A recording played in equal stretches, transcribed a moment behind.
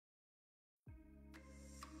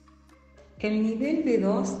El nivel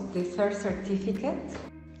B2 de First Certificate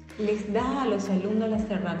les da a los alumnos las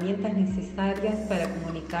herramientas necesarias para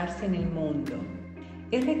comunicarse en el mundo.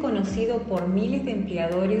 Es reconocido por miles de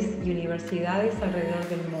empleadores y universidades alrededor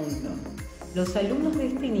del mundo. Los alumnos de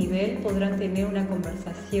este nivel podrán tener una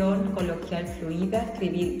conversación coloquial fluida,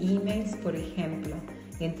 escribir emails, por ejemplo,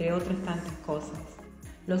 entre otras tantas cosas.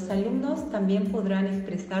 Los alumnos también podrán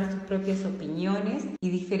expresar sus propias opiniones y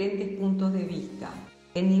diferentes puntos de vista.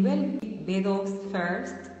 El nivel B2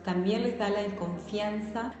 First también les da la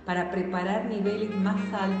confianza para preparar niveles más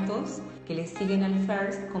altos que les siguen al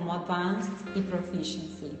First, como Advanced y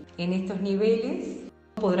Proficiency. En estos niveles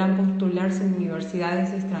podrán postularse en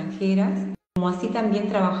universidades extranjeras, como así también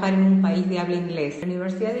trabajar en un país de habla inglesa. La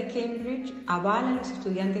Universidad de Cambridge avala a los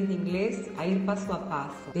estudiantes de inglés a ir paso a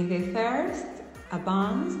paso, desde First,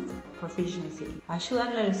 Advanced, Proficiency.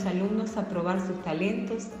 Ayudan a los alumnos a probar sus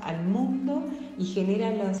talentos al mundo y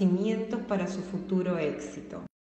generan los cimientos para su futuro éxito.